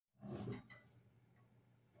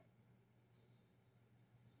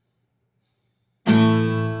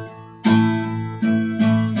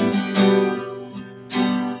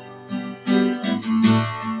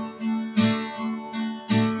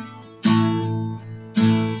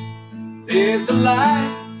There's a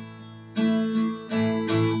light,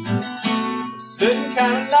 a certain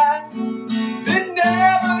kind of light that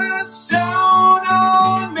never shone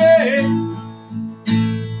on me.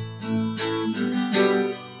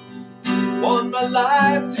 Want my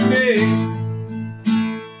life to be,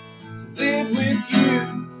 to live with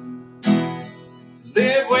you, to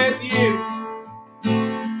live with you.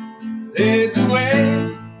 There's a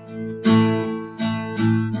way.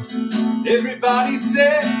 Everybody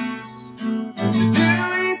says to do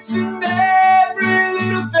each and every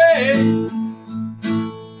little thing.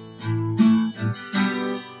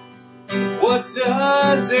 What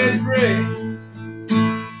does it bring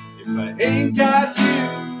if I ain't got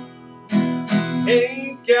you,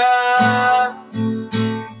 ain't got?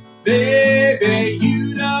 Baby,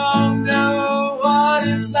 you don't know what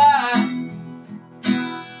it's like.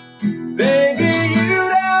 Baby, you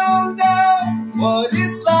don't know what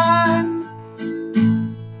it's like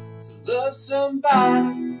to love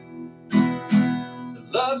somebody, to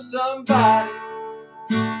love somebody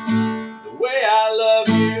the way I love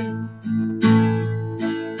you.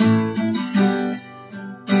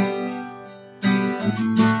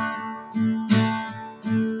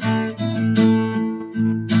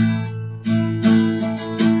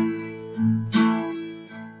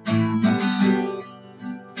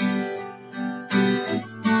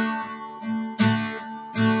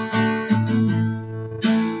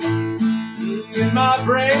 In my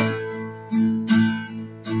brain,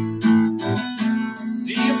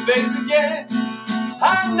 see your face again.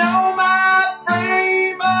 I know my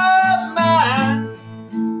frame of mind.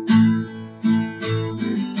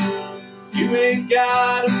 You ain't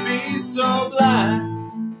gotta be so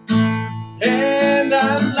blind, and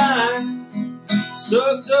I'm blind,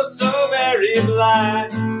 so very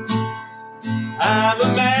blind. I'm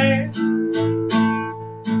a man,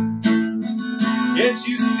 can't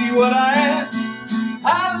you see what I am?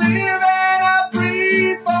 I live and I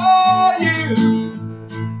breathe for you.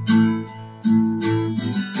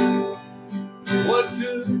 What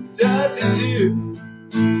good does it do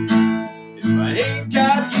if I ain't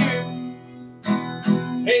got you,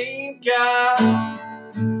 ain't got?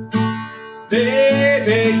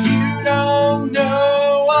 Baby, you don't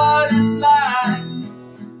know what it's like.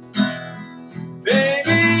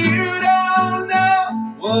 Baby, you don't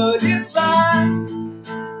know what it's like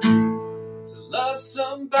to love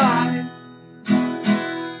somebody,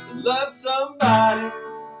 to love somebody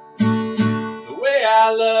the way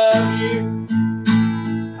I love you.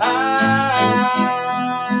 I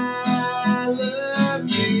love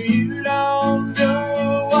you. You don't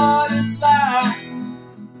know what it's like.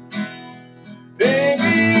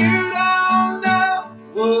 Baby, you don't know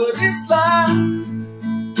what it's like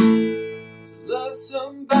to love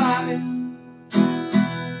somebody,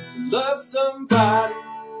 to love somebody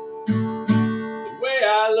the way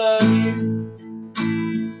I love you.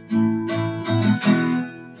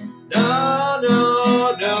 No,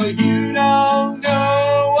 no, no, you don't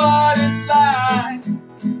know what it's like.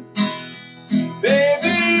 Baby,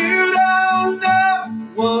 you don't know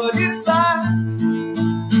what it's like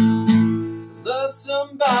to love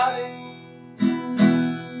somebody,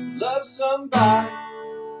 to love somebody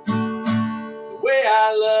the way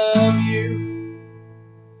I love you.